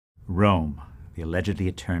Rome, the allegedly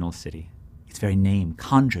eternal city. Its very name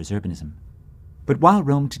conjures urbanism. But while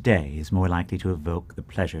Rome today is more likely to evoke the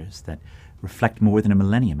pleasures that reflect more than a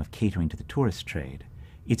millennium of catering to the tourist trade,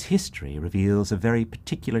 its history reveals a very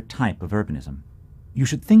particular type of urbanism. You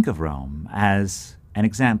should think of Rome as an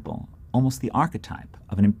example, almost the archetype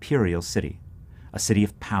of an imperial city, a city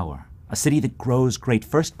of power, a city that grows great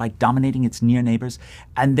first by dominating its near neighbors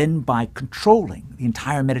and then by controlling the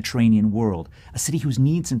entire Mediterranean world, a city whose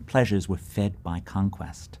needs and pleasures were fed by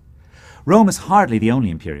conquest. Rome is hardly the only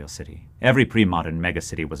imperial city. Every pre-modern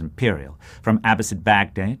megacity was imperial, from Abbasid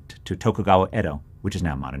Baghdad to Tokugawa Edo, which is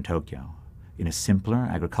now modern Tokyo. In a simpler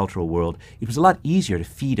agricultural world, it was a lot easier to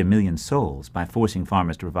feed 1 million souls by forcing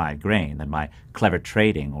farmers to provide grain than by clever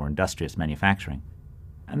trading or industrious manufacturing.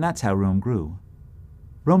 And that's how Rome grew.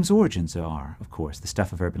 Rome's origins are, of course, the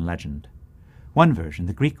stuff of urban legend. One version,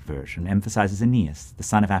 the Greek version, emphasizes Aeneas, the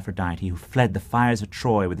son of Aphrodite, who fled the fires of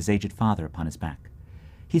Troy with his aged father upon his back.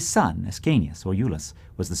 His son, Ascanius, or Iulus,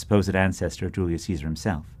 was the supposed ancestor of Julius Caesar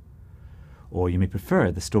himself. Or you may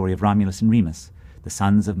prefer the story of Romulus and Remus, the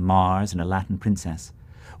sons of Mars and a Latin princess.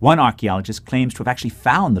 One archaeologist claims to have actually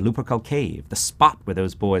found the Lupercal Cave, the spot where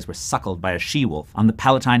those boys were suckled by a she-wolf, on the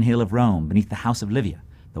Palatine Hill of Rome, beneath the house of Livia,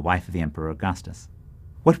 the wife of the Emperor Augustus.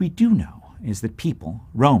 What we do know is that people,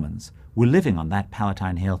 Romans, were living on that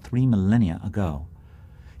Palatine Hill 3 millennia ago.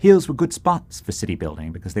 Hills were good spots for city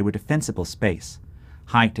building because they were defensible space.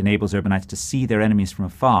 Height enables urbanites to see their enemies from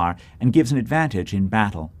afar and gives an advantage in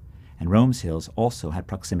battle. And Rome's hills also had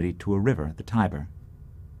proximity to a river, the Tiber.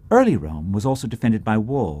 Early Rome was also defended by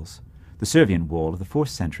walls. The Servian wall of the 4th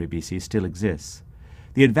century BC still exists.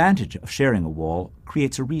 The advantage of sharing a wall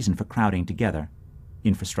creates a reason for crowding together.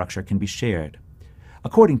 Infrastructure can be shared.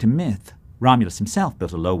 According to myth, Romulus himself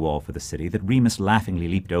built a low wall for the city that Remus laughingly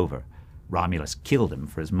leaped over. Romulus killed him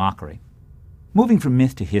for his mockery. Moving from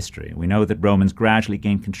myth to history, we know that Romans gradually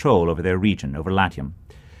gained control over their region, over Latium,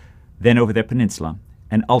 then over their peninsula,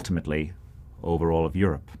 and ultimately over all of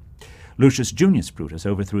Europe. Lucius Junius Brutus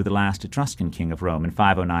overthrew the last Etruscan king of Rome in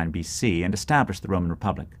 509 BC and established the Roman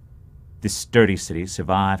Republic. This sturdy city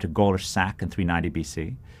survived a Gaulish sack in 390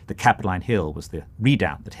 BC. The Capitoline Hill was the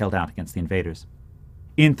redoubt that held out against the invaders.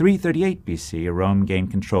 In 338 BC, Rome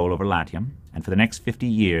gained control over Latium, and for the next 50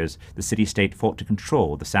 years the city-state fought to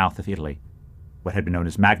control the south of Italy, what had been known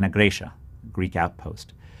as Magna Graecia, a Greek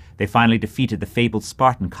outpost. They finally defeated the fabled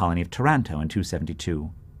Spartan colony of Taranto in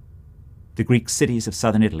 272. The Greek cities of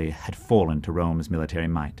southern Italy had fallen to Rome's military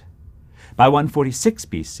might. By 146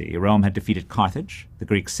 BC, Rome had defeated Carthage, the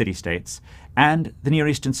Greek city-states, and the Near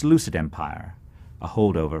Eastern Seleucid Empire, a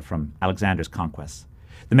holdover from Alexander's conquests.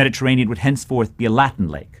 The Mediterranean would henceforth be a Latin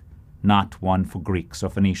lake, not one for Greeks or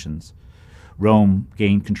Phoenicians. Rome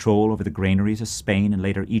gained control over the granaries of Spain and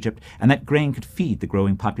later Egypt, and that grain could feed the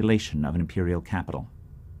growing population of an imperial capital.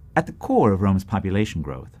 At the core of Rome's population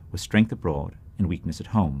growth was strength abroad and weakness at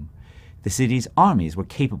home. The city's armies were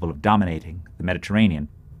capable of dominating the Mediterranean,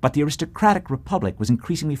 but the aristocratic republic was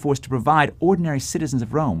increasingly forced to provide ordinary citizens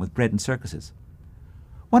of Rome with bread and circuses.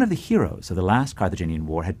 One of the heroes of the last Carthaginian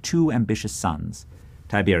War had 2 ambitious sons,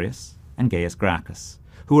 Tiberius and Gaius Gracchus,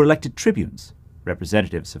 who were elected tribunes,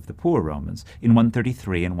 representatives of the poor Romans, in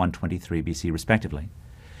 133 and 123 BC respectively.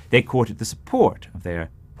 They courted the support of their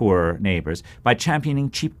poorer neighbors by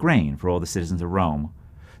championing cheap grain for all the citizens of Rome.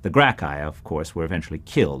 The Gracchi, of course, were eventually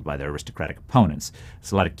killed by their aristocratic opponents.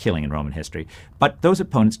 There's a lot of killing in Roman history. But those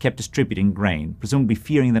opponents kept distributing grain, presumably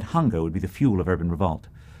fearing that hunger would be the fuel of urban revolt.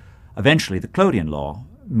 Eventually, the Clodian law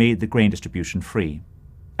made the grain distribution free.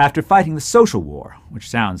 After fighting the social war, which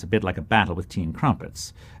sounds a bit like a battle with tea and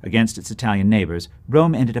crumpets, against its Italian neighbors,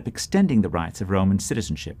 Rome ended up extending the rights of Roman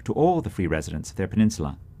citizenship to all the free residents of their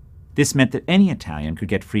peninsula. This meant that any Italian could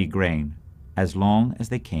get free grain, as long as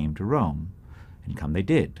they came to Rome. And come they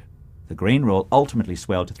did. The grain roll ultimately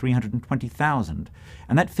swelled to 320,000,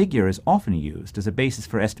 and that figure is often used as a basis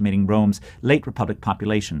for estimating Rome's late Republic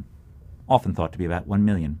population, often thought to be about 1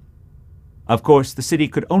 million. Of course, the city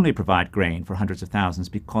could only provide grain for hundreds of thousands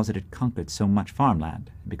because it had conquered so much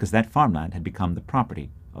farmland, and because that farmland had become the property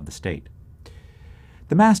of the state.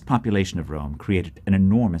 The massed population of Rome created an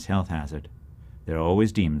enormous health hazard. There are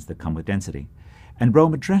always demons that come with density, and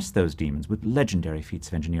Rome addressed those demons with legendary feats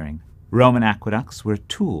of engineering. Roman aqueducts were a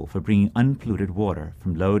tool for bringing unpolluted water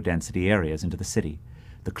from low-density areas into the city.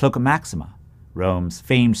 The Cloaca Maxima, Rome's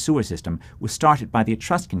famed sewer system, was started by the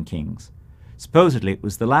Etruscan kings. Supposedly it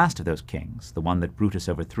was the last of those kings, the one that Brutus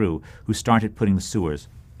overthrew, who started putting the sewers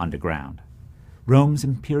underground. Rome's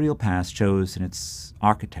imperial past shows in its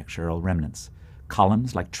architectural remnants.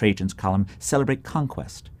 Columns, like Trajan's column, celebrate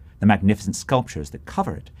conquest. The magnificent sculptures that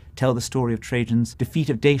cover it tell the story of Trajan's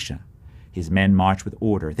defeat of Dacia His men march with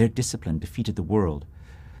order. Their discipline defeated the world.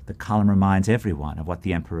 The column reminds everyone of what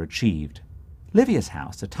the emperor achieved. Livia's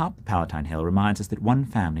house atop the Palatine Hill reminds us that one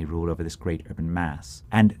family ruled over this great urban mass,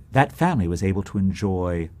 and that family was able to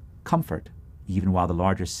enjoy comfort even while the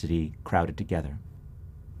larger city crowded together.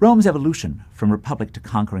 Rome's evolution from republic to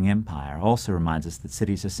conquering empire also reminds us that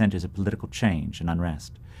cities are centers of political change and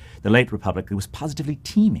unrest. The late republic was positively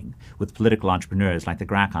teeming with political entrepreneurs like the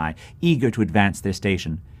Gracchi, eager to advance their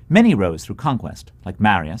station. Many rose through conquest, like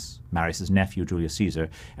Marius's nephew Julius Caesar,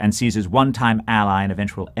 and Caesar's one-time ally and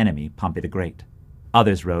eventual enemy, Pompey the Great.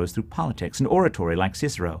 Others rose through politics and oratory, like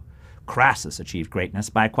Cicero. Crassus achieved greatness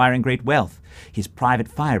by acquiring great wealth. His private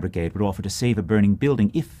fire brigade would offer to save a burning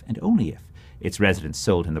building if, and only if, its residents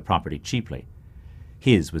sold him the property cheaply.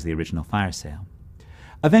 His was the original fire sale.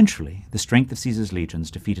 Eventually, the strength of Caesar's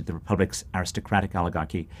legions defeated the Republic's aristocratic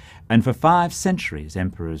oligarchy, and for 5 centuries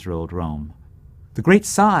emperors ruled Rome. The great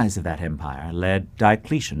size of that empire led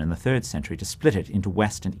Diocletian in the 3rd century to split it into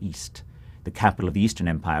west and east. The capital of the Eastern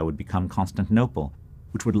Empire would become Constantinople,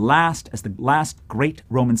 which would last as the last great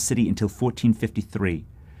Roman city until 1453.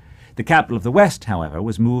 The capital of the West, however,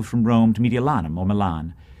 was moved from Rome to Mediolanum, or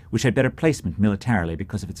Milan, which had better placement militarily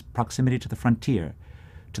because of its proximity to the frontier,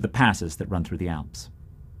 to the passes that run through the Alps.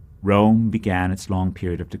 Rome began its long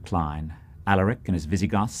period of decline. Alaric and his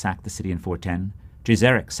Visigoths sacked the city in 410.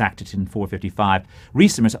 Gaiseric sacked it in 455.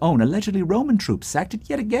 Ricimer's own allegedly Roman troops sacked it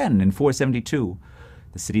yet again in 472.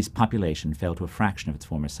 The city's population fell to a fraction of its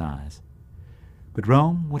former size. But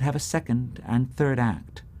Rome would have a second and third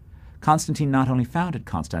act. Constantine not only founded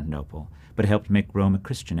Constantinople, but helped make Rome a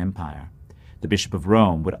Christian empire. The Bishop of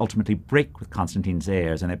Rome would ultimately break with Constantine's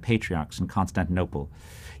heirs and their patriarchs in Constantinople.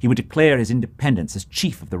 He would declare his independence as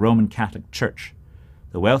chief of the Roman Catholic Church.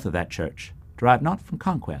 The wealth of that church, derived not from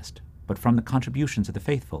conquest, but from the contributions of the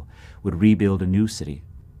faithful, would rebuild a new city,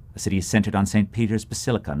 a city centered on St. Peter's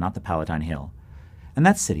Basilica, not the Palatine Hill. And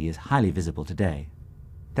that city is highly visible today.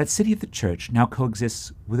 That city of the church now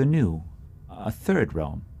coexists with a third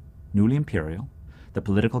Rome, newly imperial, the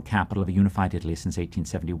political capital of a unified Italy since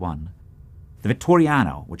 1871. The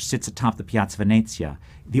Vittoriano, which sits atop the Piazza Venezia,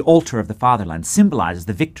 the altar of the fatherland, symbolizes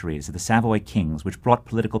the victories of the Savoy kings which brought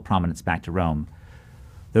political prominence back to Rome.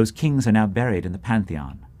 Those kings are now buried in the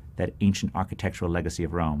Pantheon, that ancient architectural legacy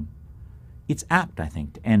of Rome. It's apt, I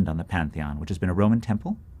think, to end on the Pantheon, which has been a Roman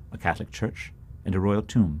temple, a Catholic church, and a royal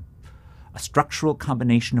tomb, a structural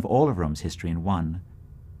combination of all of Rome's history in one.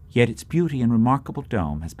 Yet its beauty and remarkable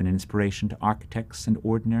dome has been an inspiration to architects and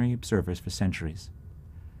ordinary observers for centuries.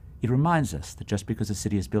 It reminds us that just because a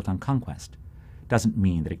city is built on conquest doesn't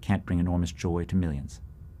mean that it can't bring enormous joy to millions.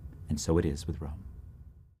 And so it is with Rome.